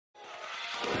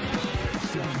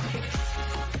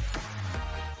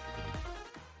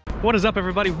What is up,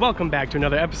 everybody? Welcome back to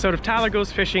another episode of Tyler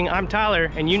Goes Fishing. I'm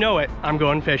Tyler, and you know it, I'm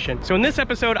going fishing. So in this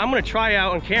episode, I'm gonna try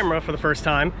out on camera for the first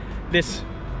time this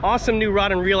awesome new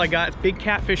rod and reel I got. It's big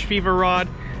Catfish fever rod,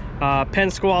 Penn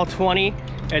Squall 20.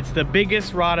 It's the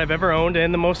biggest rod I've ever owned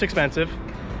and the most expensive.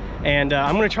 And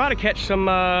I'm gonna try to catch some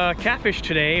catfish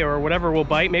today, or whatever will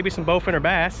bite, maybe some bowfin or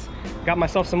bass. Got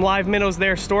myself some live minnows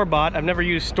there, store-bought. I've never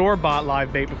used store-bought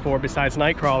live bait before besides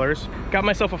night crawlers. Got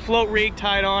myself a float rig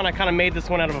tied on. I kind of made this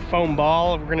one out of a foam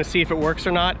ball. We're gonna see if it works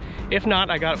or not. If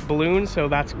not, I got balloons, so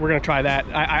we're gonna try that.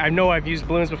 I know I've used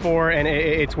balloons before and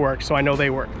it's worked, so I know they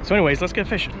work. So anyways, let's get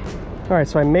fishing. All right,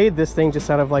 so I made this thing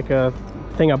just out of like a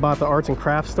thing I bought at the arts and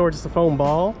crafts store, just a foam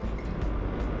ball.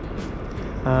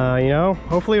 You know,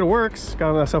 hopefully it works.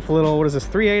 Got myself a little, what is this,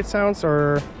 3/8 ounce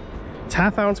or it's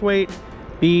 1/2 ounce weight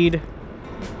bead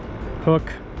hook,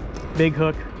 big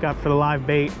hook, got for the live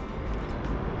bait.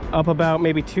 Up about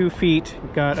maybe 2 feet,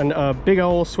 got a big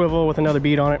old swivel with another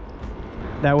bead on it.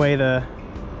 That way the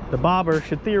bobber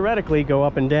should theoretically go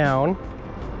up and down,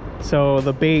 so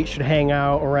the bait should hang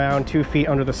out around 2 feet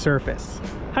under the surface.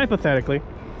 Hypothetically,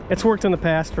 it's worked in the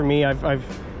past for me.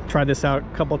 I've tried this out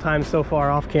a couple times so far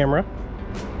off camera.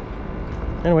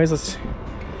 Anyways, let's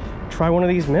try one of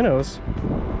these minnows.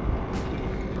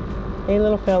 Hey,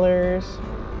 little fellers.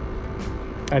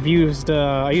 I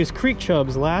used creek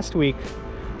chubs last week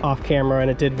off camera and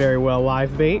it did very well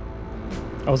live bait.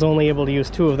 I was only able to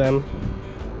use 2 of them.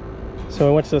 So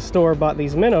I went to the store, bought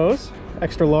these minnows,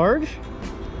 extra large.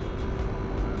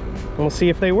 And we'll see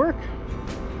if they work.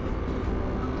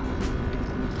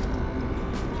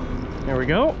 There we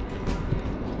go.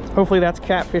 Hopefully that's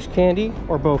catfish candy,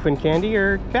 or bowfin candy,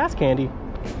 or bass candy.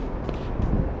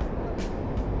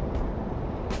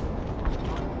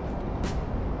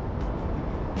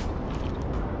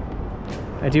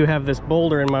 I do have this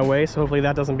boulder in my way, so hopefully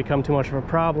that doesn't become too much of a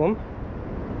problem.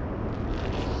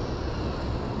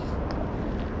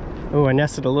 Oh, I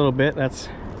nested a little bit. That's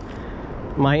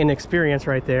my inexperience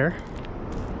right there.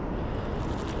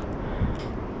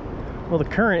 Well, the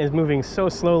current is moving so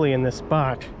slowly in this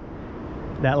spot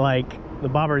that like the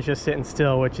bobber is just sitting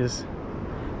still, which is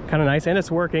kind of nice, and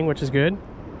it's working, which is good.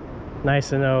 Nice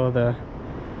to know the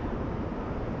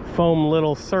foam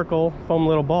little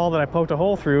ball that I poked a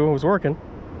hole through was working.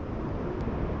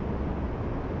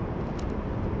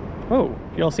 Oh,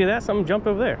 y'all see that? Something jumped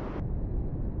over there.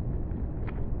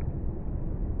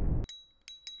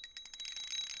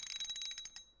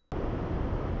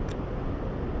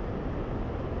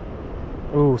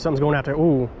 Ooh, something's going out there.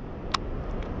 Ooh.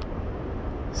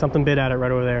 Something bit at it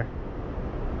right over there.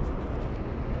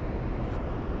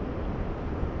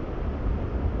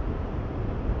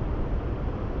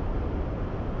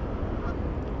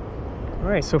 All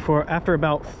right, so after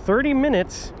about 30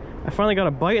 minutes, I finally got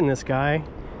a bite in this guy.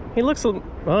 He looks,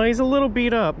 well, he's a little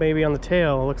beat up, maybe on the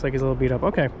tail. It looks like he's a little beat up.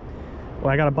 Okay,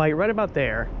 well, I got a bite right about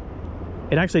there.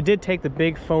 It actually did take the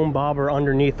big foam bobber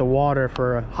underneath the water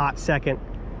for a hot second.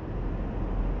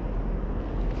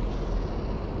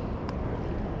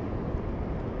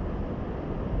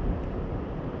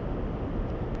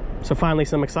 So finally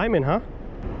some excitement, huh?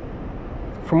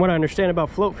 From what I understand about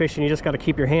float fishing, you just got to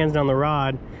keep your hands down the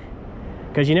rod,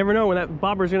 because you never know when that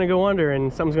bobber's going to go under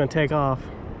and something's going to take off.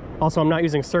 Also, I'm not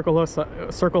using circle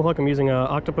hook, I'm using an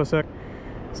octopus hook,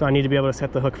 so I need to be able to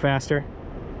set the hook faster.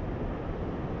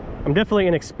 I'm definitely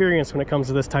inexperienced when it comes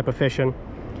to this type of fishing.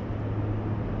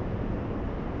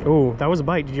 Ooh, that was a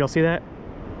bite. Did y'all see that?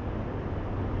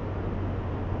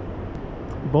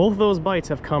 Both of those bites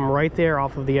have come right there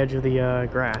off of the edge of the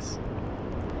grass.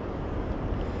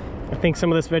 I think some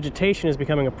of this vegetation is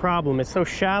becoming a problem. It's so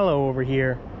shallow over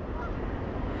here,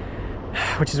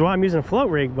 which is why I'm using a float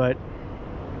rig, but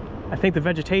I think the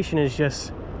vegetation is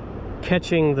just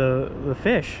catching the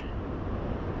fish.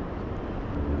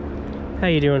 How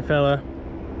you doing, fella?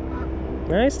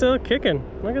 He's still kicking.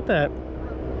 Look at that.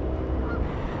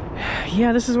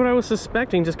 Yeah, this is what I was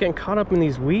suspecting, just getting caught up in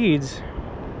these weeds.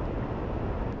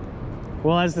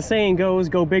 Well, as the saying goes,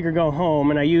 go big or go home,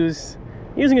 and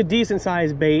using a decent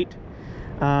sized bait,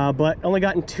 but only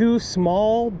gotten 2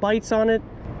 small bites on it.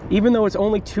 Even though it's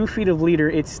only 2 feet of leader,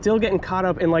 it's still getting caught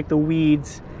up in like the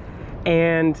weeds,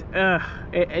 and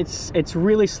it's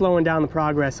really slowing down the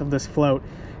progress of this float,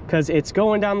 because it's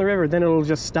going down the river, then it'll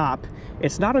just stop.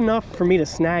 It's not enough for me to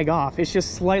snag off. It's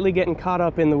just slightly getting caught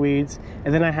up in the weeds,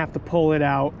 and then I have to pull it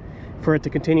out for it to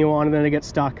continue on, and then it gets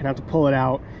stuck and I have to pull it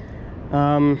out.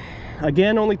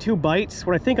 Again, only 2 bites.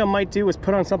 What I think I might do is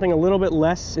put on something a little bit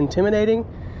less intimidating,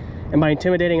 and by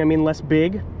intimidating I mean less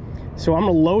big. So I'm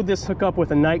gonna load this hook up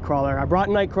with a night crawler. I brought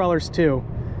night crawlers too.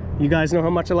 You guys know how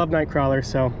much I love night crawlers,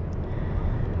 so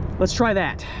let's try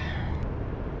that.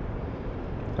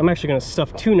 I'm actually gonna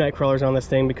stuff 2 night crawlers on this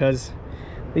thing because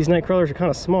these night crawlers are kind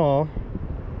of small.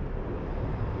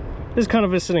 This is kind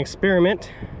of just an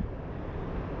experiment.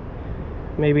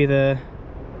 Maybe the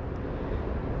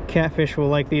catfish will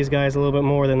like these guys a little bit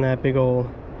more than that big old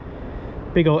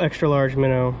extra large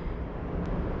minnow.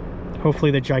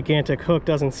 Hopefully the gigantic hook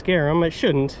doesn't scare them. It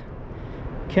shouldn't.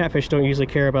 Catfish don't usually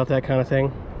care about that kind of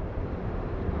thing.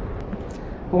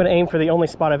 I'm gonna aim for the only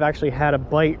spot I've actually had a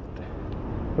bite,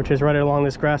 which is right along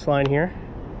this grass line here.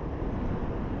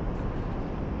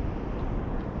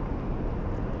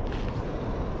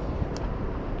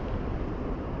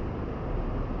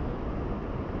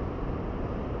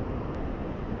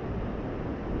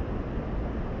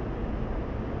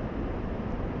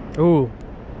 Ooh,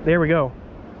 there we go.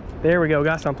 There we go,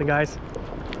 got something, guys.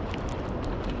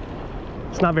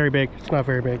 It's not very big, it's not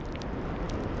very big.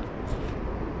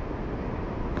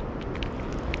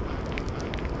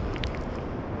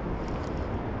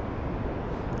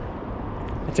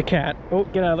 It's a cat. Oh,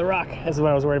 get out of the rock. This is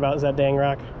what I was worried about, is that dang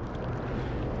rock.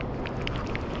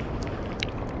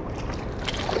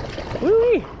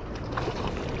 Woo-wee!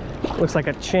 Looks like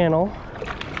a channel.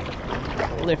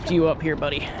 I'll lift you up here,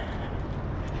 buddy.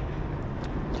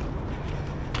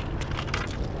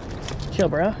 Chill,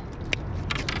 bro.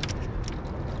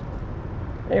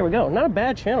 There we go. Not a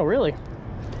bad channel, really.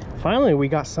 Finally, we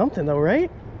got something though,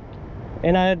 right?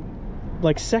 And I had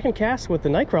like second cast with the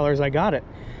night crawlers, I got it.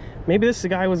 Maybe this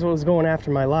guy was going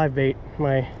after my live bait,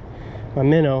 my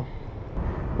minnow.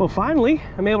 Well, finally,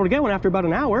 I'm able to get one after about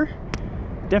an hour.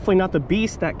 Definitely not the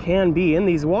beast that can be in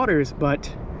these waters,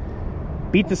 but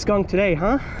beat the skunk today,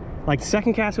 huh? Like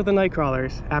second cast with the night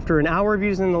crawlers after an hour of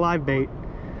using the live bait.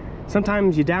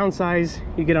 Sometimes you downsize,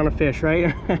 you get on a fish,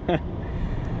 right?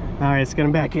 All right, let's get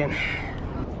him back in.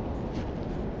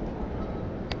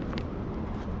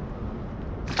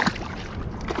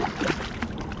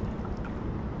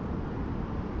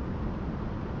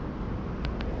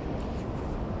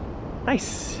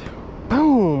 Nice.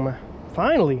 Boom.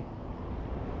 Finally.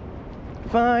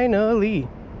 Finally.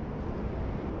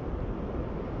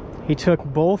 He took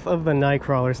both of the night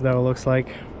crawlers though, it looks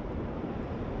like.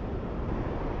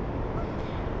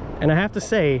 And I have to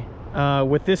say,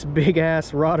 with this big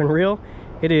ass rod and reel,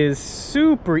 it is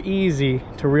super easy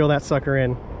to reel that sucker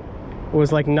in. It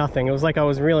was like nothing. It was like I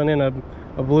was reeling in a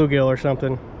bluegill or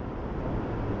something.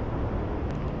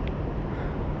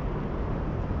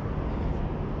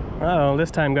 Uh-oh, this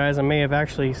time, guys, I may have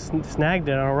actually snagged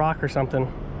it on a rock or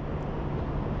something.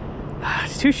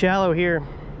 It's too shallow here.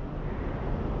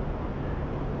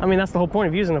 I mean, that's the whole point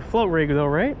of using a float rig though,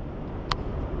 right?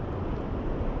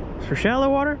 It's for shallow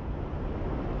water?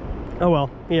 Oh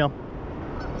well, you know,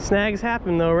 snags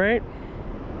happen though, right?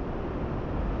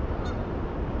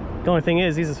 The only thing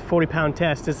is, these is 40-pound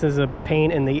test. This is a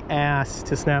pain in the ass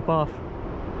to snap off.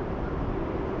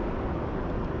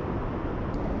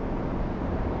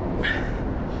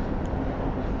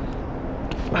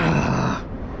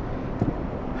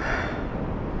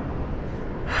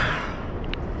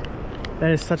 That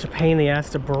is such a pain in the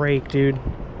ass to break, dude.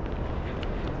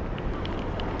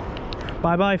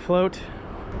 Bye-bye, float.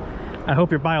 I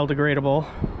hope you're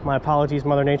biodegradable. My apologies,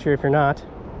 Mother Nature, if you're not.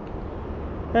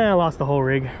 I lost the whole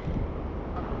rig.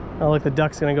 Oh, look, the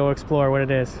duck's gonna go explore what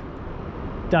it is.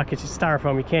 Duck, it's just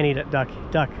styrofoam. You can't eat it, duck.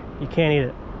 Duck, you can't eat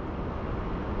it.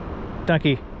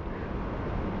 Ducky.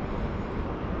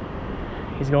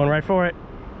 He's going right for it.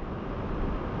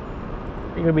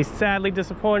 You're gonna be sadly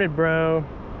disappointed, bro.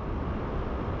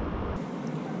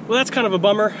 Well, that's kind of a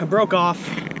bummer. I broke off,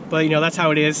 but you know, that's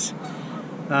how it is.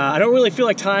 I don't really feel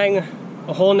like tying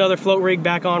a whole nother float rig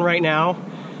back on right now.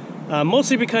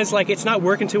 Mostly because like it's not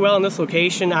working too well in this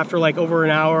location after like over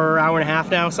an hour, hour and a half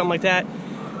now, something like that.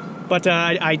 But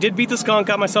I did beat the skunk,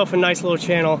 got myself a nice little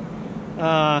channel.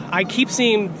 I keep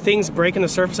seeing things breaking the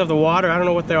surface of the water. I don't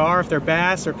know what they are, if they're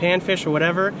bass or panfish or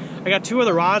whatever. I got 2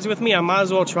 other rods with me. I might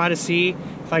as well try to see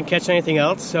if I can catch anything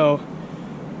else. So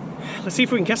let's see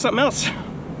if we can catch something else.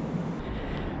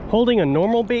 Holding a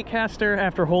normal bait caster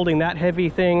after holding that heavy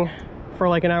thing for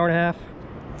like an hour and a half,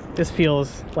 this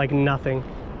feels like nothing.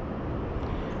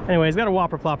 Anyways, got a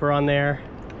whopper plopper on there.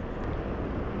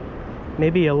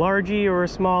 Maybe a largie or a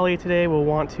smallie today will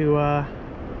want to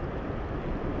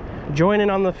join in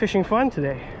on the fishing fun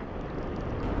today.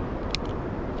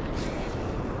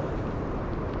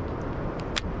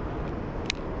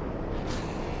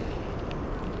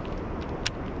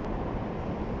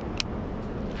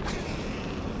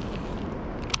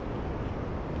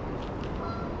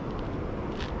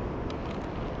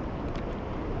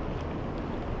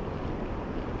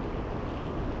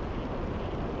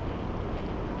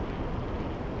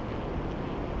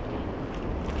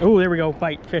 Oh, there we go,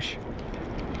 bite, fish.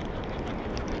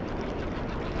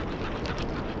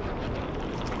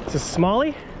 Is this a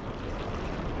smallie?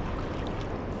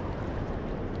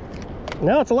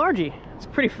 No, it's a largie. It's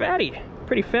pretty fatty.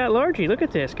 Pretty fat largie. Look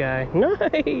at this guy.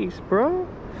 Nice, bro.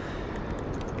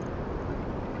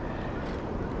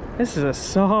 This is a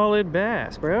solid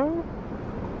bass, bro.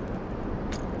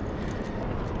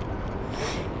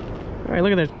 All right,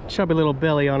 look at that chubby little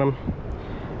belly on him.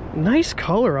 Nice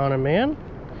color on him, man.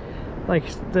 Like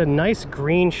the nice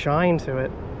green shine to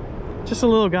it. Just a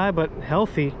little guy, but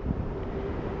healthy.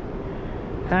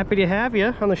 Happy to have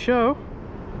you on the show.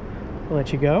 I'll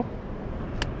let you go.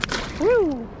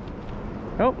 Woo!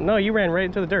 Oh, no, you ran right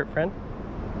into the dirt, friend.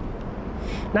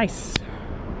 Nice.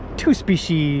 2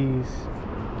 species.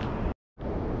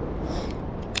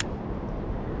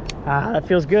 Ah, that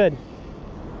feels good.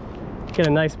 Get a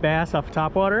nice bass off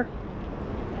topwater.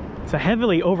 It's a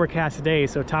heavily overcast day,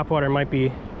 so topwater might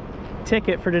be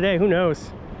ticket for today. Who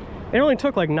knows? It only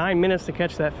took like 9 minutes to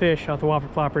catch that fish off the whopper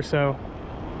plopper, so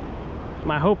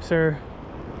my hopes are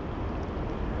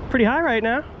pretty high right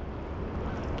now.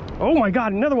 Oh my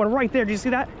God, another one right there. Did you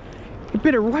see that? He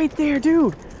bit it right there,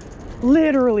 dude.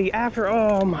 Literally after,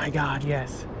 oh my God,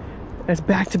 yes. That's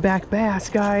back-to-back bass,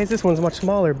 guys. This one's much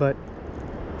smaller, but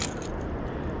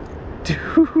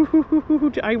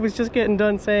dude, I was just getting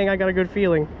done saying I got a good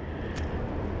feeling.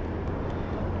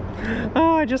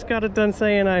 Oh, I just got it done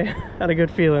saying I had a good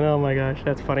feeling. Oh my gosh,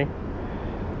 that's funny.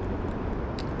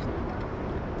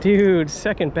 Dude,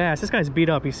 second bass. This guy's beat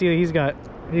up. You see, he got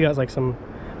like some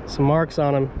marks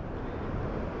on him.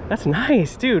 That's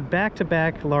nice, dude.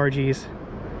 Back-to-back largies.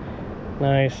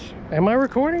 Nice. Am I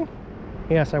recording?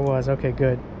 Yes, I was. Okay,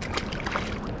 good.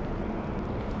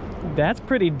 That's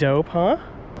pretty dope, huh?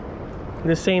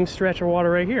 The same stretch of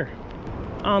water right here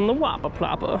on the whopper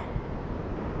plopper.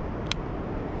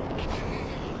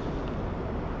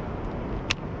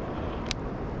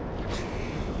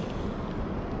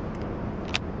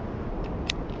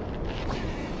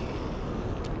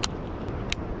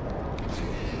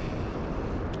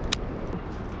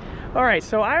 All right,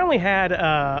 so I only had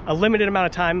a limited amount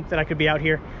of time that I could be out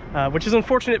here, which is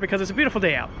unfortunate because it's a beautiful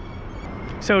day out.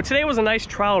 So today was a nice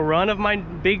trial run of my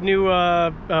big new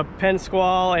Penn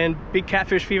Squall and big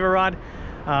Catfish fever rod.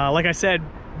 Like I said,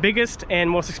 biggest and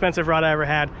most expensive rod I ever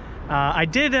had. I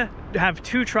did have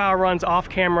 2 trial runs off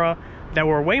camera that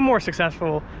were way more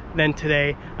successful than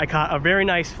today. I caught a very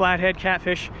nice flathead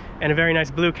catfish and a very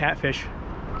nice blue catfish.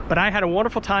 But I had a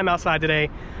wonderful time outside today.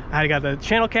 I got the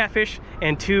channel catfish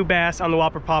and 2 bass on the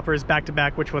whopper poppers back to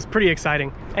back, which was pretty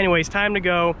exciting. Anyways, time to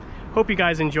go. Hope you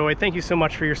guys enjoyed. Thank you so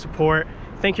much for your support.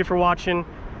 Thank you for watching.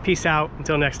 Peace out.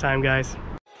 Until next time, guys.